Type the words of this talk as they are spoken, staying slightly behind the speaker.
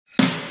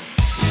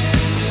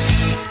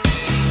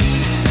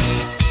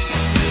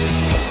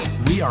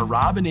are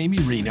Rob and Amy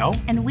Reno.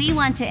 And we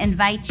want to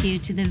invite you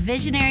to the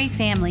Visionary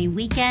Family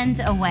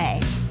Weekend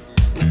Away.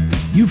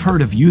 You've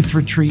heard of youth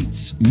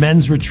retreats,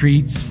 men's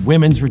retreats,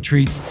 women's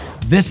retreats.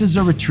 This is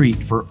a retreat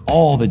for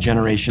all the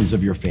generations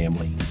of your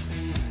family.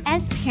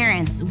 As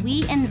parents,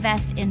 we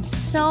invest in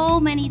so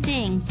many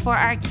things for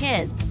our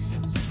kids.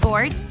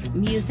 Sports,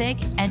 music,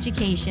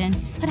 education.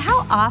 But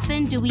how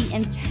often do we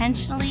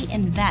intentionally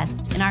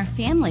invest in our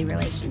family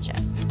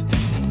relationships?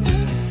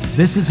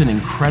 This is an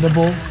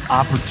incredible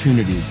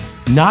opportunity,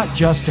 not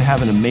just to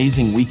have an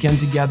amazing weekend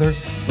together,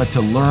 but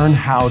to learn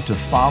how to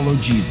follow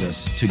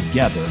Jesus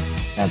together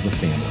as a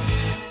family.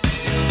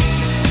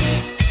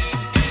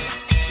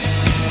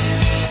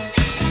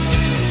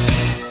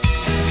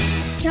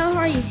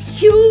 Kalahari is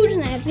huge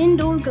and they have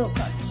indoor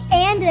go-karts.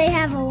 And they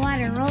have a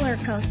water roller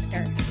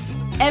coaster.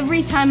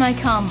 Every time I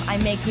come, I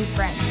make new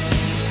friends.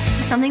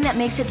 Something that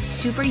makes it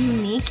super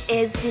unique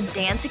is the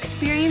dance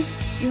experience.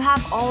 You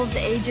have all of the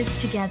ages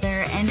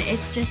together, and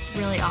it's just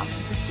really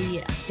awesome to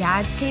see.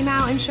 Dads came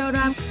out and showed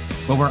up.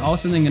 But we're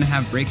also then going to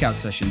have breakout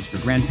sessions for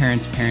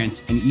grandparents,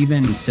 parents, and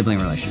even sibling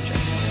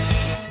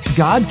relationships.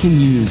 God can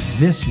use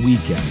this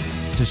weekend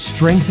to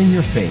strengthen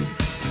your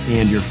faith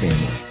and your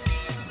family.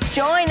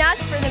 Join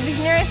us for the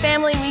Visionary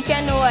Family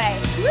Weekend Away.